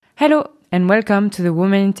Hello, and welcome to the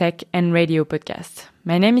Women in Tech and Radio podcast.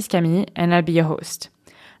 My name is Camille, and I'll be your host.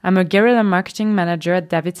 I'm a guerrilla marketing manager at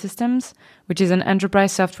David Systems, which is an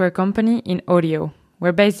enterprise software company in audio.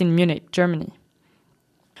 We're based in Munich, Germany.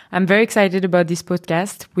 I'm very excited about this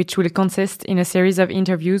podcast, which will consist in a series of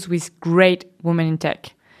interviews with great women in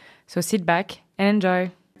tech. So sit back and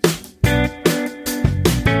enjoy.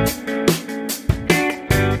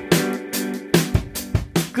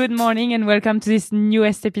 Good morning and welcome to this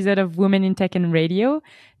newest episode of Women in Tech and Radio.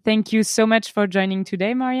 Thank you so much for joining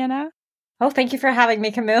today, Mariana. Oh, thank you for having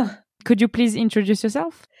me, Camille. Could you please introduce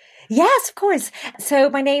yourself? Yes, of course. So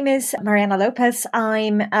my name is Mariana Lopez.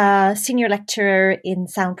 I'm a senior lecturer in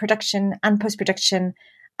sound production and post-production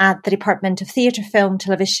at the Department of Theatre, Film,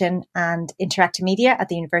 Television and Interactive Media at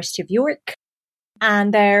the University of York.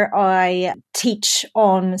 And there I teach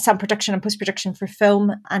on sound production and post-production for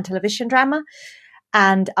film and television drama.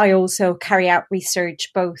 And I also carry out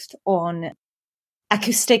research both on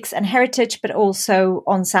acoustics and heritage, but also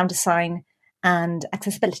on sound design and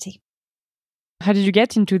accessibility. How did you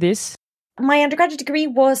get into this? My undergraduate degree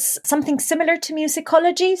was something similar to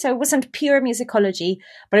musicology. So it wasn't pure musicology,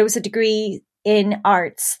 but it was a degree in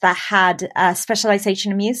arts that had a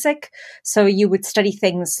specialization in music. So you would study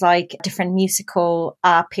things like different musical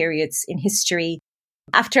periods in history.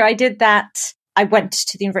 After I did that, I went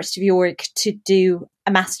to the University of York to do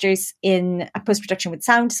a master's in post-production with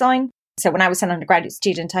sound design. So when I was an undergraduate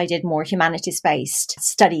student, I did more humanities-based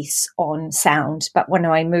studies on sound. But when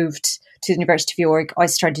I moved to the University of York, I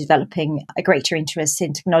started developing a greater interest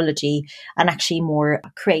in technology and actually more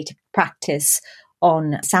creative practice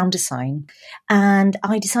on sound design. And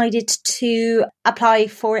I decided to apply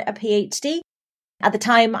for a PhD. At the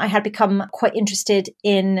time, I had become quite interested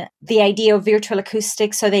in the idea of virtual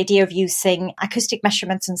acoustics, so the idea of using acoustic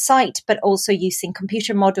measurements on site, but also using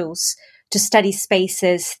computer models to study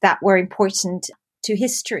spaces that were important to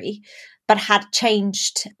history, but had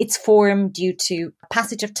changed its form due to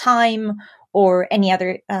passage of time or any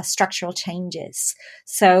other structural changes.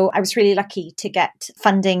 So I was really lucky to get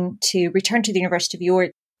funding to return to the University of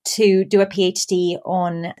York to do a PhD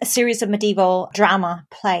on a series of medieval drama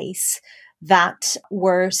plays that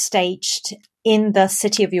were staged in the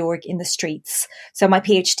city of York in the streets. So my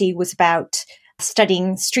PhD was about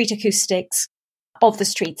studying street acoustics of the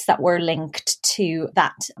streets that were linked to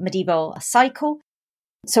that medieval cycle.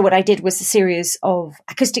 So what I did was a series of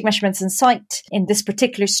acoustic measurements on site in this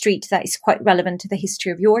particular street that is quite relevant to the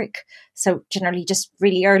history of York. So generally just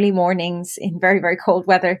really early mornings in very, very cold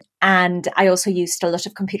weather. And I also used a lot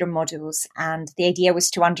of computer models. And the idea was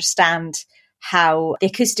to understand how the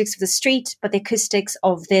acoustics of the street, but the acoustics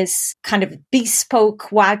of this kind of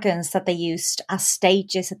bespoke wagons that they used as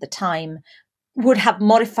stages at the time would have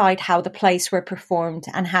modified how the plays were performed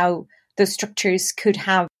and how those structures could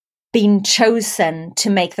have been chosen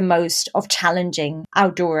to make the most of challenging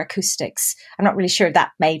outdoor acoustics. I'm not really sure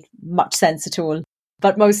that made much sense at all,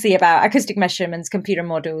 but mostly about acoustic measurements, computer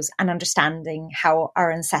models, and understanding how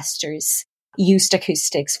our ancestors used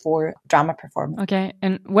acoustics for drama performance. Okay.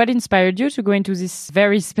 And what inspired you to go into this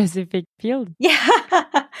very specific field? Yeah,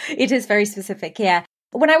 it is very specific. Yeah.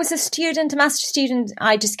 When I was a master's student,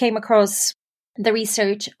 I just came across the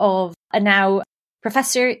research of a now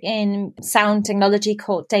professor in sound technology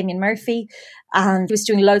called Damien Murphy. And he was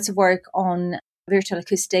doing loads of work on virtual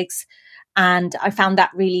acoustics. And I found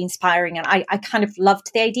that really inspiring. And I kind of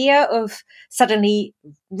loved the idea of suddenly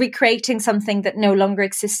recreating something that no longer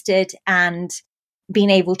existed and being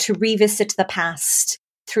able to revisit the past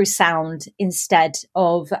through sound instead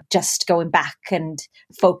of just going back and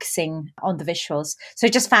focusing on the visuals. So I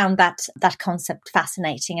just found that concept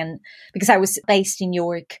fascinating. And because I was based in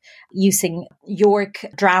York, using York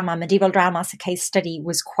drama, medieval drama as a case study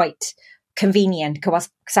was quite convenient because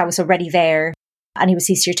I was already there. And it was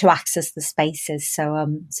easier to access the spaces. So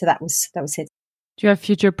that was it. Do you have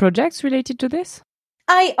future projects related to this?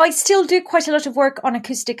 I still do quite a lot of work on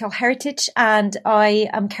acoustical heritage, and I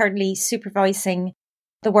am currently supervising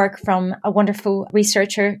the work from a wonderful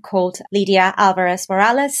researcher called Lidia Alvarez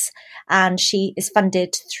Morales. And she is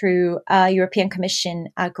funded through a European Commission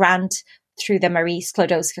grant through the Marie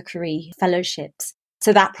Sklodowska-Curie Fellowships.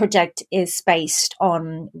 So that project is based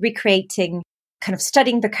on recreating, kind of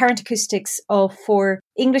studying the current acoustics of 4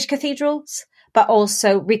 English cathedrals, but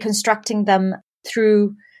also reconstructing them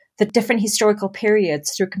through the different historical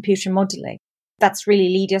periods through computer modeling. That's really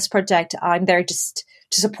Lydia's project. I'm there just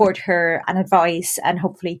to support her and advise and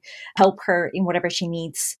hopefully help her in whatever she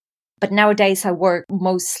needs. But nowadays I work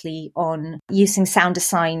mostly on using sound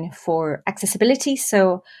design for accessibility.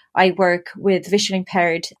 So I work with visually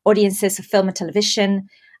impaired audiences of film and television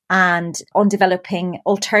and on developing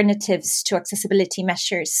alternatives to accessibility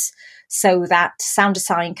measures so that sound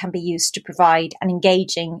design can be used to provide an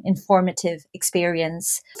engaging, informative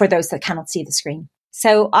experience for those that cannot see the screen.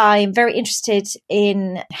 So I'm very interested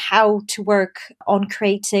in how to work on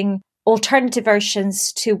creating alternative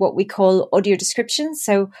versions to what we call audio description.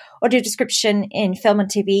 So audio description in film and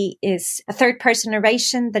TV is a third-person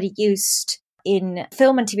narration that is used in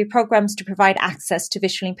film and TV programs to provide access to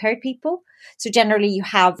visually impaired people. So generally you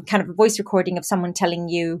have kind of a voice recording of someone telling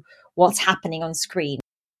you what's happening on screen.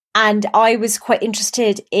 And I was quite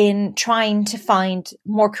interested in trying to find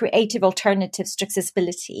more creative alternatives to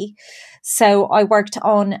accessibility. So I worked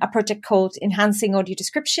on a project called Enhancing Audio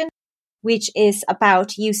Description, which is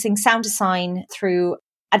about using sound design through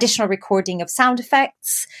additional recording of sound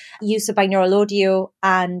effects, use of binaural audio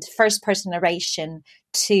and first-person narration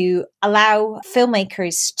to allow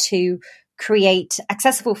filmmakers to create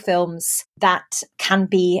accessible films that can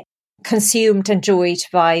be consumed and enjoyed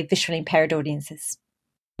by visually impaired audiences.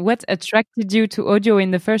 What attracted you to audio in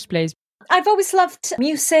the first place? I've always loved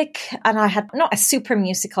music, and I had not a super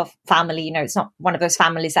musical family. It's not one of those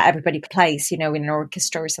families that everybody plays, in an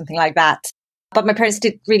orchestra or something like that. But my parents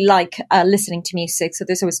did really like listening to music. So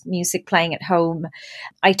there's always music playing at home.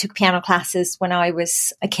 I took piano classes when I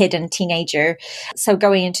was a kid and a teenager. So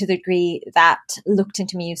going into the degree that looked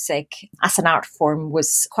into music as an art form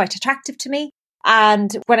was quite attractive to me.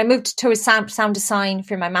 And when I moved towards sound design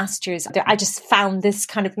for my master's, I just found this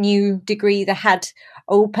kind of new degree that had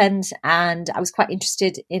opened, and I was quite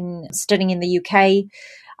interested in studying in the UK.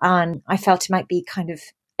 And I felt it might be kind of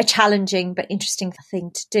a challenging but interesting thing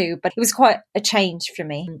to do. But it was quite a change for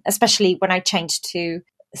me, especially when I changed to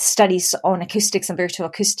studies on acoustics and virtual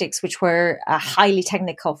acoustics, which were highly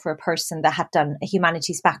technical for a person that had done a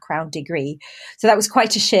humanities background degree. So that was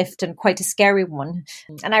quite a shift and quite a scary one.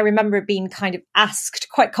 And I remember being kind of asked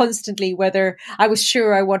quite constantly whether I was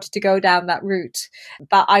sure I wanted to go down that route.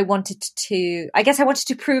 But I wanted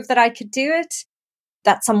to prove that I could do it,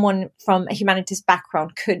 that someone from a humanities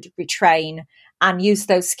background could retrain and use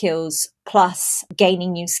those skills plus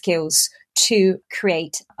gaining new skills to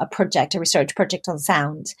create a research project on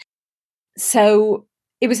sound. So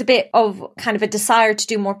it was a bit of kind of a desire to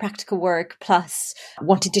do more practical work, plus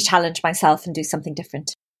wanting to challenge myself and do something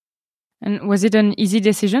different. And was it an easy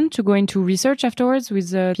decision to go into research afterwards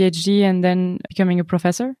with a PhD and then becoming a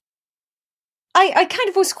professor? I kind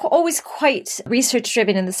of was always quite research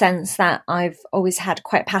driven in the sense that I've always had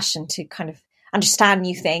quite a passion to kind of understand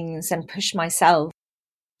new things and push myself.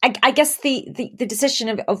 I guess the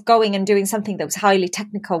decision of going and doing something that was highly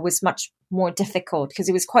technical was much more difficult because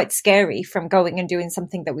it was quite scary from going and doing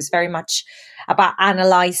something that was very much about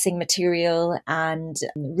analysing material and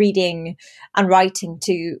reading and writing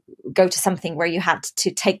to go to something where you had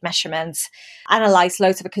to take measurements, analyse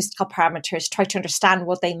loads of acoustical parameters, try to understand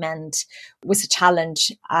what they meant was a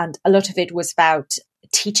challenge. And a lot of it was about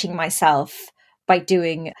teaching myself by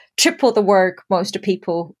doing triple the work most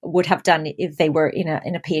people would have done if they were in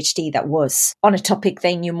a PhD that was on a topic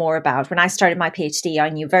they knew more about. When I started my PhD, I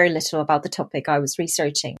knew very little about the topic I was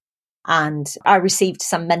researching. And I received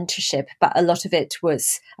some mentorship, but a lot of it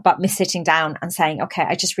was about me sitting down and saying, okay,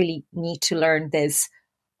 I just really need to learn this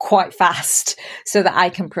quite fast so that I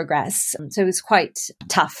can progress. So it was quite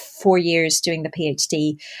tough 4 years doing the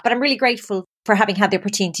PhD, but I'm really grateful for having had the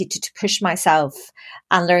opportunity to push myself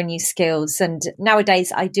and learn new skills. And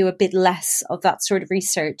nowadays I do a bit less of that sort of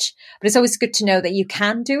research, but it's always good to know that you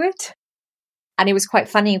can do it. And it was quite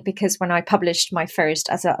funny because when I published my first,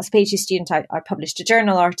 as a PhD student, I published a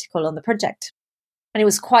journal article on the project. And it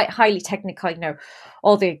was quite highly technical,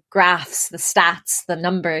 all the graphs, the stats, the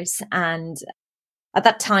numbers. And at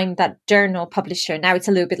that time, that journal publisher, now it's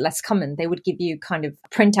a little bit less common, they would give you kind of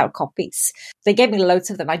printout copies. They gave me loads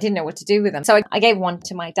of them. I didn't know what to do with them. So I gave one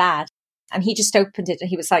to my dad and he just opened it and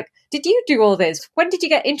he was like, did you do all this? When did you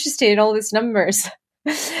get interested in all these numbers?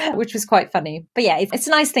 Which was quite funny. But yeah, it's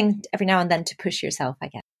a nice thing every now and then to push yourself, I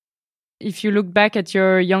guess. If you look back at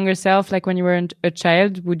your younger self, like when you were a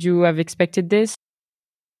child, would you have expected this?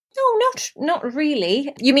 No, not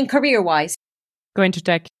really. You mean career-wise? Go into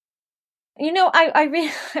tech. I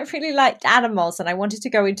really liked animals and I wanted to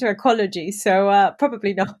go into ecology, so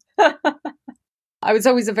probably not. I was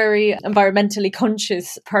always a very environmentally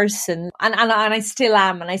conscious person and I still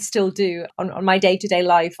am and I still do. On my day-to-day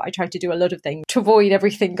life, I try to do a lot of things to avoid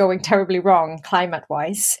everything going terribly wrong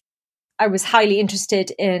climate-wise. I was highly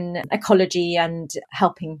interested in ecology and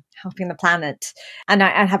helping the planet. And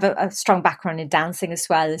I have a strong background in dancing as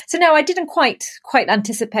well. So no, I didn't quite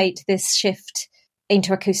anticipate this shift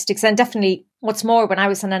into acoustics. And definitely what's more, when I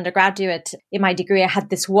was an undergraduate in my degree, I had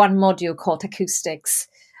this one module called acoustics.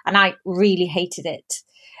 and I really hated it.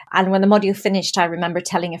 And when the module finished, I remember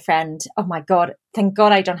telling a friend, oh my God, thank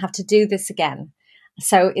God I don't have to do this again.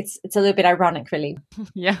 So it's a little bit ironic, really.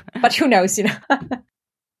 Yeah. But who knows,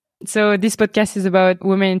 So this podcast is about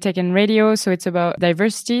women in tech and radio. So it's about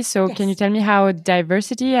diversity. So Yes. Can you tell me how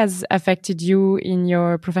diversity has affected you in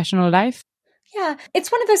your professional life? Yeah,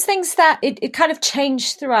 it's one of those things that it kind of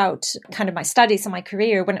changed throughout kind of my studies and my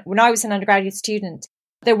career. When I was an undergraduate student,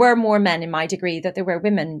 there were more men in my degree than there were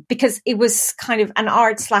women, because it was kind of an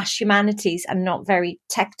art/humanities and not very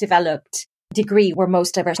tech developed degree where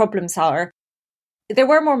most of our problems are. There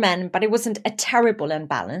were more men, but it wasn't a terrible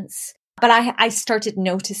imbalance. But I started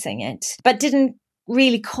noticing it, but didn't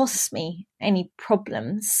really cause me any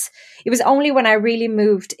problems. It was only when I really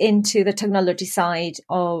moved into the technology side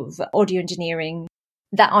of audio engineering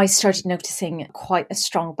that I started noticing quite a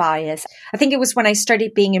strong bias. I think it was when I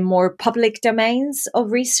started being in more public domains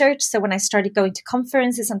of research. So when I started going to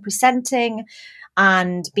conferences and presenting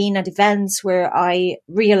and being at events where I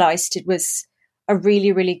realized it was a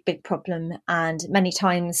really, really big problem. And many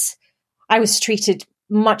times I was treated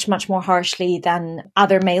much, much more harshly than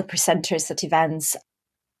other male presenters at events.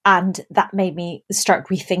 And that made me start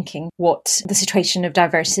rethinking what the situation of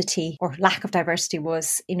diversity or lack of diversity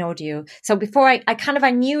was in audio. So before I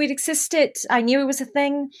knew it existed. I knew it was a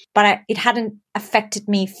thing, but it hadn't affected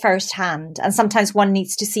me firsthand. And sometimes one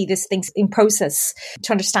needs to see these things in process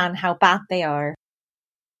to understand how bad they are.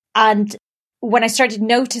 And when I started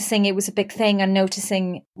noticing it was a big thing and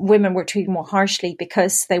noticing women were treated more harshly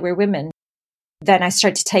because they were women, then I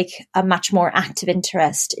started to take a much more active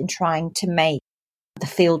interest in trying to make the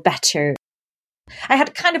field better. I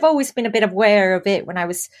had kind of always been a bit aware of it when I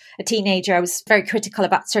was a teenager. I was very critical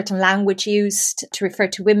about certain language used to refer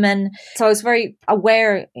to women. So I was very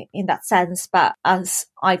aware in that sense. But as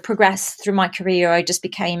I progressed through my career, I just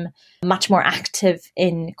became much more active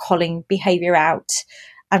in calling behavior out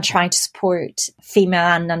and trying to support female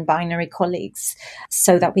and non-binary colleagues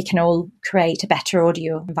so that we can all create a better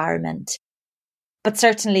audio environment. But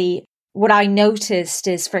certainly what I noticed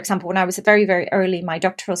is, for example, when I was very, very early in my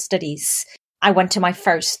doctoral studies, I went to my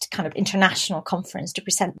first kind of international conference to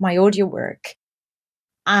present my audio work.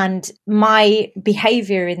 And my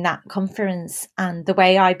behavior in that conference and the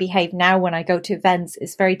way I behave now when I go to events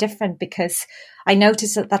is very different, because I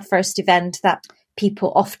noticed at that first event that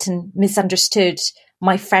people often misunderstood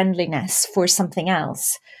my friendliness for something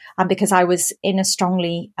else. And because I was in a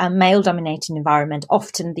strongly male-dominated environment,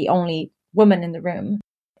 often the only woman in the room,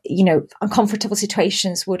 uncomfortable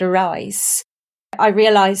situations would arise. I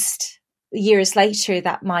realized years later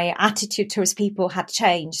that my attitude towards people had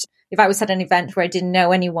changed. If I was at an event where I didn't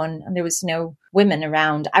know anyone and there was no women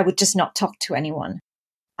around, I would just not talk to anyone.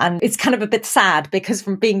 And it's kind of a bit sad, because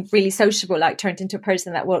from being really sociable, I turned into a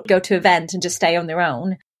person that will go to an event and just stay on their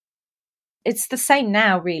own. It's the same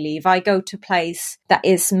now, really. If I go to a place that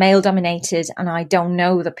is male dominated and I don't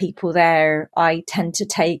know the people there, I tend to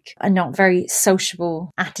take a not very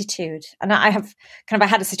sociable attitude. And I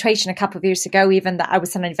had a situation a couple of years ago, even, that I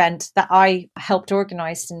was at an event that I helped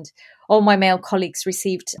organize, and all my male colleagues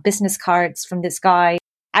received business cards from this guy.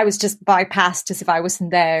 I was just bypassed as if I wasn't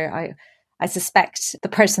there. I suspect the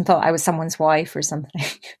person thought I was someone's wife or something.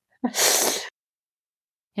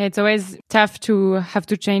 Yeah, it's always tough to have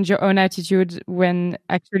to change your own attitude when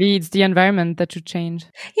actually it's the environment that should change.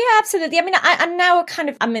 Yeah, absolutely. I mean, I'm now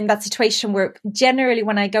I'm in that situation where generally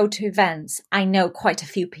when I go to events, I know quite a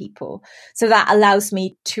few people. So that allows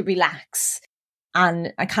me to relax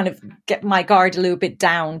and I kind of get my guard a little bit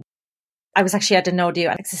down. I was actually at an audio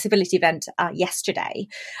and accessibility event yesterday.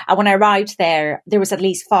 And when I arrived there, there was at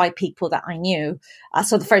least 5 people that I knew.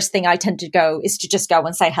 So the first thing I tend to go is to just go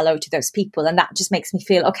and say hello to those people. And that just makes me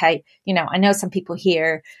feel, okay, I know some people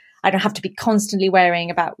here. I don't have to be constantly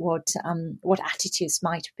worrying about what attitudes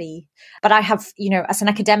might be. But I have, as an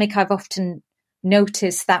academic, I've often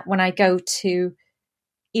noticed that when I go to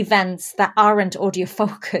events that aren't audio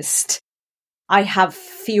focused, I have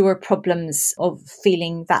fewer problems of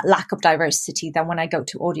feeling that lack of diversity than when I go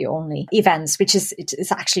to audio only events, which is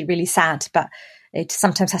actually really sad, but it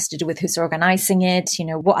sometimes has to do with who's organizing it,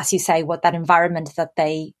 as you say, what that environment that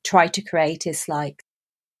they try to create is like.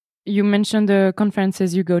 You mentioned the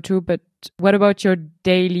conferences you go to, but what about your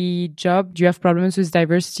daily job? Do you have problems with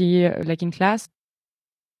diversity, like in class?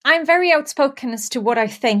 I'm very outspoken as to what I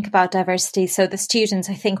think about diversity. So the students,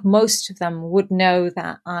 I think most of them would know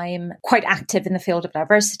that I'm quite active in the field of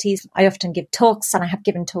diversity. I often give talks, and I have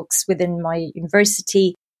given talks within my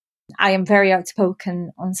university. I am very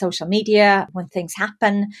outspoken on social media when things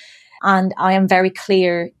happen. And I am very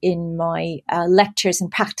clear in my lectures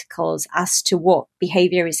and practicals as to what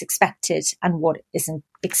behaviour is expected and what isn't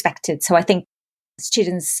expected. So I think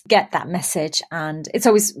students get that message. And it's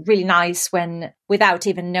always really nice when, without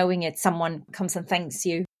even knowing it, someone comes and thanks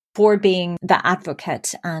you for being the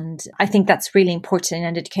advocate. And I think that's really important in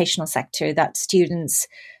an educational sector, that students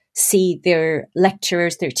see their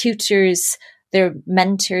lecturers, their tutors, their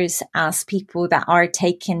mentors as people that are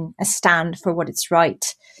taking a stand for what is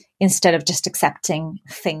right, instead of just accepting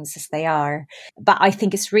things as they are. But I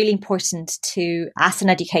think it's really important to, as an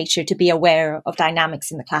educator, to be aware of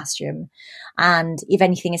dynamics in the classroom. And if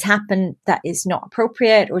anything has happened that is not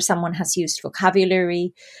appropriate, or someone has used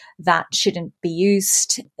vocabulary that shouldn't be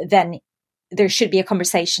used, then there should be a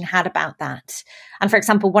conversation had about that. And for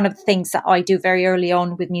example, one of the things that I do very early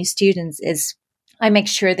on with new students is I make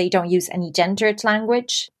sure they don't use any gendered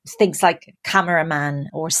language, things like cameraman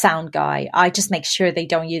or sound guy. I just make sure they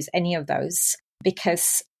don't use any of those,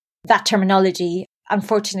 because that terminology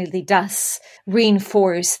unfortunately does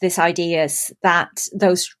reinforce this ideas that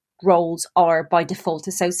those roles are by default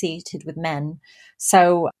associated with men.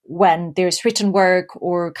 So when there's written work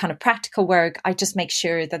or kind of practical work, I just make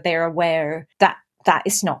sure that they're aware that that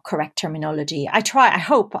is not correct terminology. I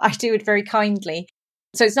hope I do it very kindly.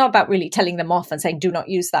 So it's not about really telling them off and saying, do not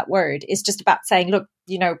use that word. It's just about saying, look,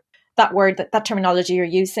 that word, that terminology you're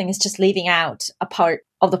using is just leaving out a part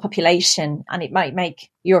of the population, and it might make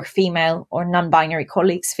your female or non-binary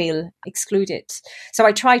colleagues feel excluded. So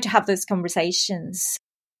I try to have those conversations.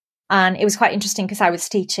 And it was quite interesting because I was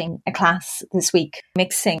teaching a class this week,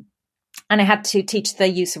 mixing, and I had to teach the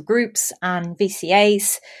use of groups and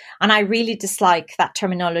VCAs. And I really dislike that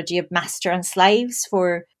terminology of master and slaves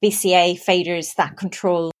for VCA faders that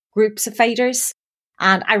control groups of faders.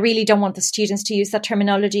 And I really don't want the students to use that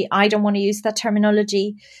terminology. I don't want to use that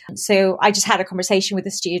terminology. So I just had a conversation with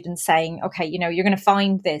the students saying, okay, you're going to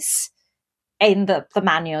find this in the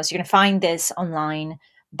manuals. You're going to find this online.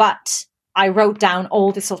 But I wrote down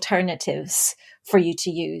all these alternatives for you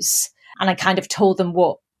to use. And I kind of told them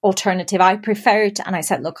what alternative I preferred. And I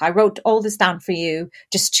said, look, I wrote all this down for you.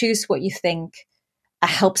 Just choose what you think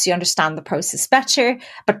helps you understand the process better,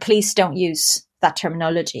 but please don't use that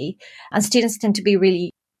terminology. And students tend to be really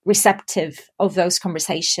receptive of those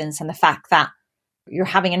conversations and the fact that you're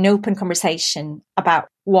having an open conversation about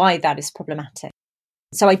why that is problematic.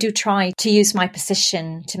 So I do try to use my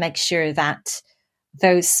position to make sure that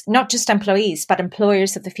those, not just employees, but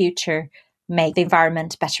employers of the future, make the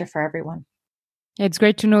environment better for everyone. It's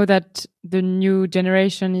great to know that the new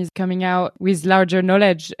generation is coming out with larger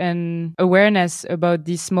knowledge and awareness about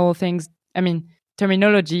these small things. I mean,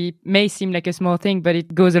 terminology may seem like a small thing, but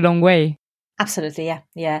it goes a long way. Absolutely,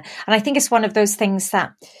 yeah. And I think it's one of those things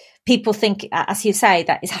that people think, as you say,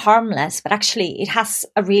 that is harmless, but actually it has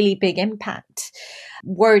a really big impact.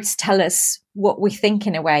 Words tell us what we think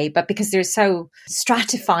in a way, but because they're so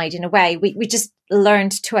stratified in a way, we just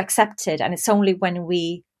learned to accept it. And it's only when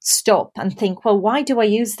we stop and think, well, why do I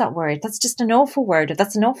use that word? That's just an awful word, or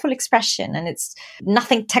that's an awful expression, and it's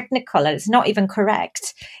nothing technical, and it's not even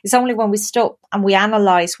correct. It's only when we stop and we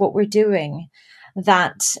analyze what we're doing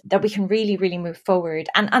that we can really, really move forward.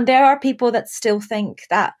 And there are people that still think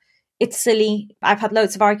that it's silly. I've had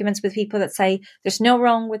loads of arguments with people that say there's no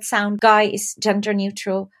wrong with sound. Guy is gender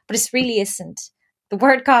neutral, but it really isn't. The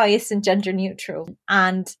word guy isn't gender neutral.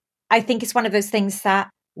 And I think it's one of those things that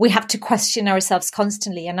we have to question ourselves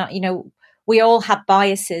constantly. And, we all have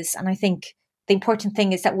biases. And I think the important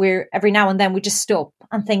thing is that we're, every now and then, we just stop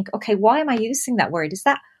and think, okay, why am I using that word? Is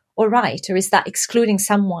that all right? Or is that excluding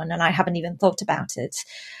someone and I haven't even thought about it?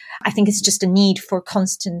 I think it's just a need for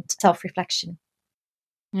constant self-reflection.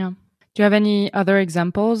 Yeah. Do you have any other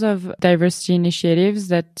examples of diversity initiatives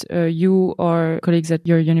that you or colleagues at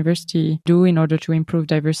your university do in order to improve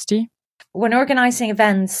diversity? When organising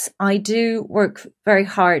events, I do work very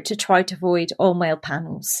hard to try to avoid all male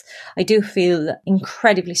panels. I do feel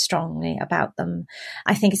incredibly strongly about them.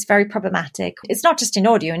 I think it's very problematic. It's not just in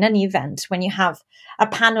audio, in any event. When you have a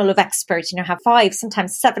panel of experts, have 5,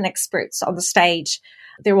 sometimes 7 experts on the stage,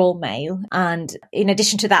 they're all male. And in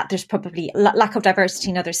addition to that, there's probably lack of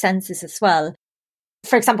diversity in other senses as well.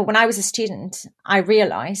 For example, when I was a student, I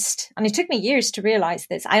realized, and it took me years to realize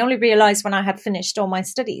this, I only realized when I had finished all my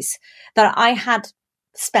studies, that I had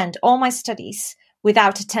spent all my studies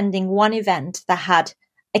without attending one event that had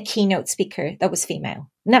a keynote speaker that was female.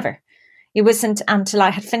 Never. It wasn't until I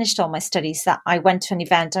had finished all my studies that I went to an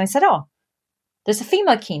event and I said, oh, there's a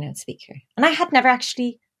female keynote speaker. And I had never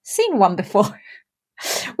actually seen one before,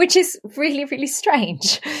 which is really, really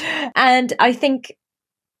strange. And I think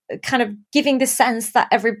kind of giving the sense that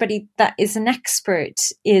everybody that is an expert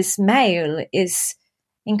is male is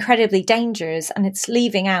incredibly dangerous, and it's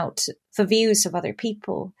leaving out the views of other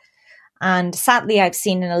people. And sadly, I've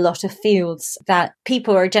seen in a lot of fields that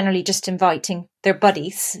people are generally just inviting their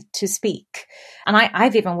buddies to speak. And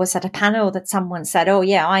I've even was at a panel that someone said, oh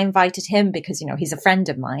yeah, I invited him because, he's a friend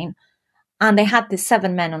of mine. And they had these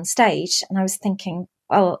 7 men on stage. And I was thinking,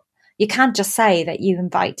 well, you can't just say that you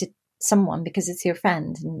invited someone because it's your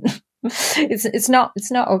friend. And it's not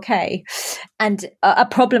okay. And a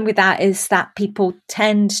problem with that is that people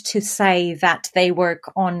tend to say that they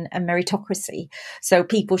work on a meritocracy. So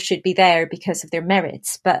people should be there because of their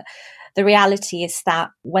merits. But the reality is that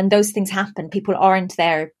when those things happen, people aren't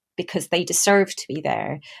there because they deserve to be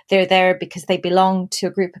there. They're there because they belong to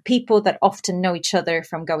a group of people that often know each other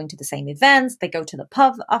from going to the same events. They go to the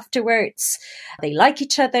pub afterwards. They like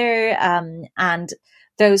each other. And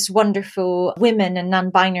those wonderful women and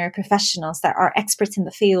non-binary professionals that are experts in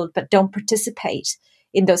the field but don't participate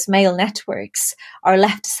in those male networks are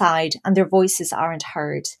left aside, and their voices aren't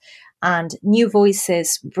heard. And new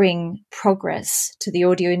voices bring progress to the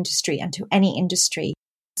audio industry and to any industry.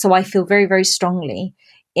 So I feel very, very strongly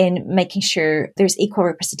in making sure there's equal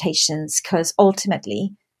representations, because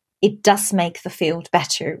ultimately it does make the field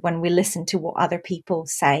better when we listen to what other people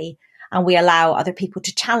say and we allow other people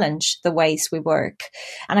to challenge the ways we work.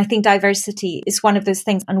 And I think diversity is one of those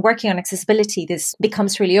things. And working on accessibility, this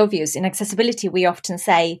becomes really obvious. In accessibility, we often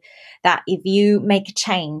say that if you make a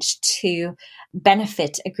change to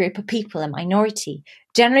benefit a group of people, a minority,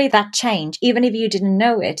 generally that change, even if you didn't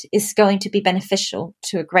know it, is going to be beneficial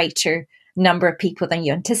to a greater number of people than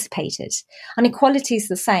you anticipated. And equality is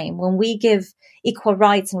the same. When we give equal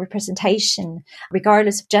rights and representation,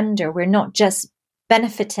 regardless of gender, we're not just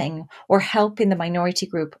benefiting or helping the minority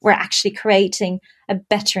group, we're actually creating a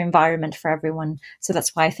better environment for everyone. So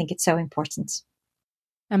that's why I think it's so important.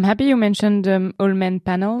 I'm happy you mentioned all men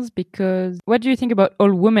panels, because what do you think about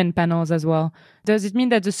all women panels as well? Does it mean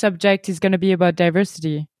that the subject is going to be about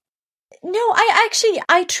diversity? No,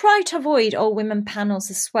 I try to avoid all women panels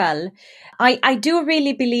as well. I do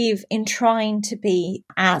really believe in trying to be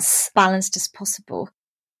as balanced as possible.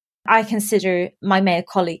 I consider my male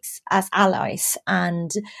colleagues as allies,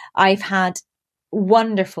 and I've had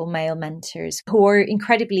wonderful male mentors who are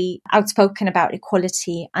incredibly outspoken about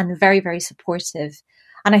equality and very, very supportive.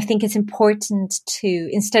 And I think it's important to,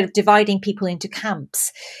 instead of dividing people into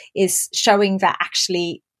camps, is showing that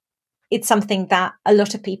actually it's something that a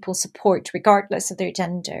lot of people support regardless of their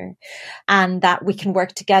gender, and that we can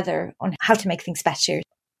work together on how to make things better.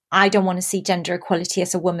 I don't want to see gender equality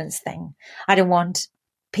as a woman's thing. I don't want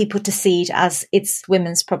people to see it as it's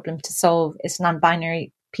women's problem to solve, it's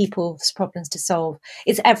non-binary people's problems to solve.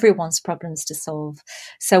 It's everyone's problems to solve.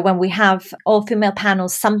 So when we have all female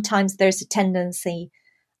panels, sometimes there's a tendency,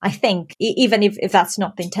 I think, even if that's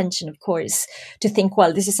not the intention, of course, to think,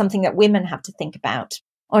 well, this is something that women have to think about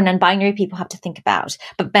or non-binary people have to think about,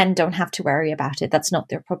 but men don't have to worry about it. That's not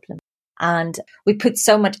their problem. And we put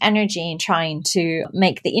so much energy in trying to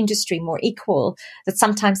make the industry more equal that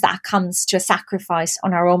sometimes that comes to a sacrifice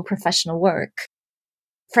on our own professional work.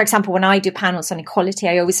 For example, when I do panels on equality,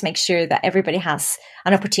 I always make sure that everybody has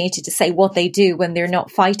an opportunity to say what they do when they're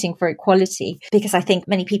not fighting for equality, because I think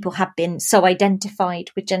many people have been so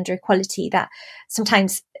identified with gender equality that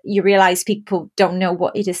sometimes you realize people don't know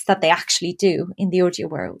what it is that they actually do in the audio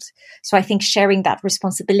world. So I think sharing that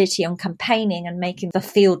responsibility on campaigning and making the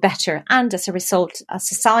field better, and as a result, a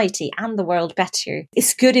society and the world better,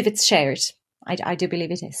 is good if it's shared. I do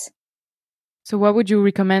believe it is. So what would you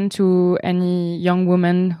recommend to any young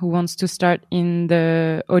woman who wants to start in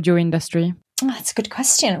the audio industry? Oh, that's a good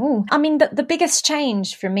question. Ooh. I mean, the biggest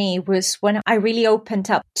change for me was when I really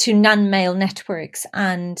opened up to non-male networks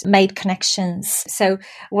and made connections. So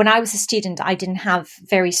when I was a student, I didn't have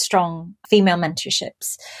very strong female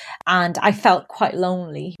mentorships, and I felt quite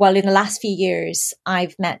lonely. Well, in the last few years,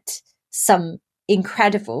 I've met some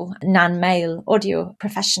incredible non-male audio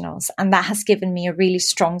professionals, and that has given me a really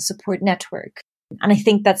strong support network. And I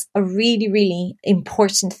think that's a really, really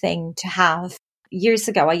important thing to have. Years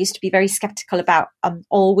ago, I used to be very skeptical about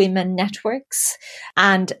all women networks,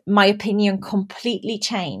 and my opinion completely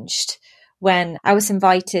changed when I was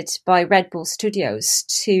invited by Red Bull Studios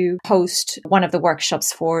to host one of the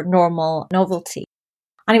workshops for Normal Novelty.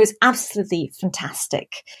 And it was absolutely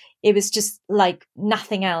fantastic. It was just like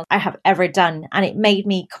nothing else I have ever done. And it made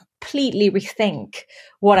me completely rethink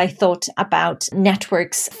what I thought about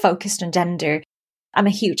networks focused on gender. I'm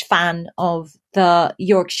a huge fan of the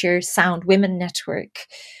Yorkshire Sound Women Network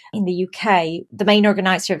in the UK. The main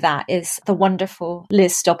organiser of that is the wonderful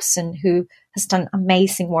Liz Dobson, who has done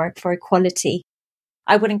amazing work for equality.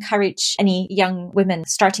 I would encourage any young women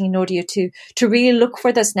starting in audio to really look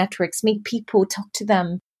for those networks, meet people, talk to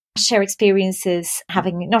them, share experiences,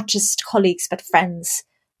 having not just colleagues, but friends.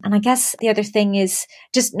 And I guess the other thing is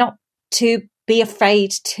just not to be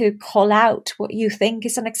afraid to call out what you think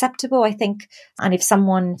is unacceptable, I think. And if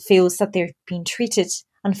someone feels that they're being treated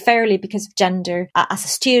unfairly because of gender, as a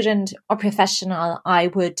student or professional, I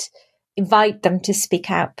would invite them to speak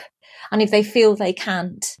up. And if they feel they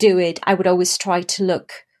can't do it, I would always try to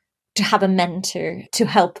look to have a mentor to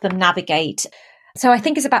help them navigate. So I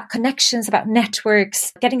think it's about connections, about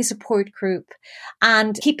networks, getting a support group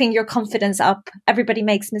and keeping your confidence up. Everybody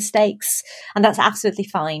makes mistakes, and that's absolutely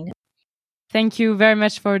fine. Thank you very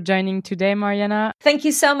much for joining today, Mariana. Thank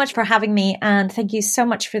you so much for having me, and thank you so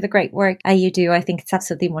much for the great work you do. I think it's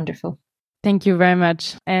absolutely wonderful. Thank you very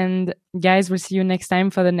much. And guys, we'll see you next time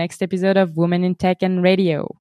for the next episode of Women in Tech and Radio.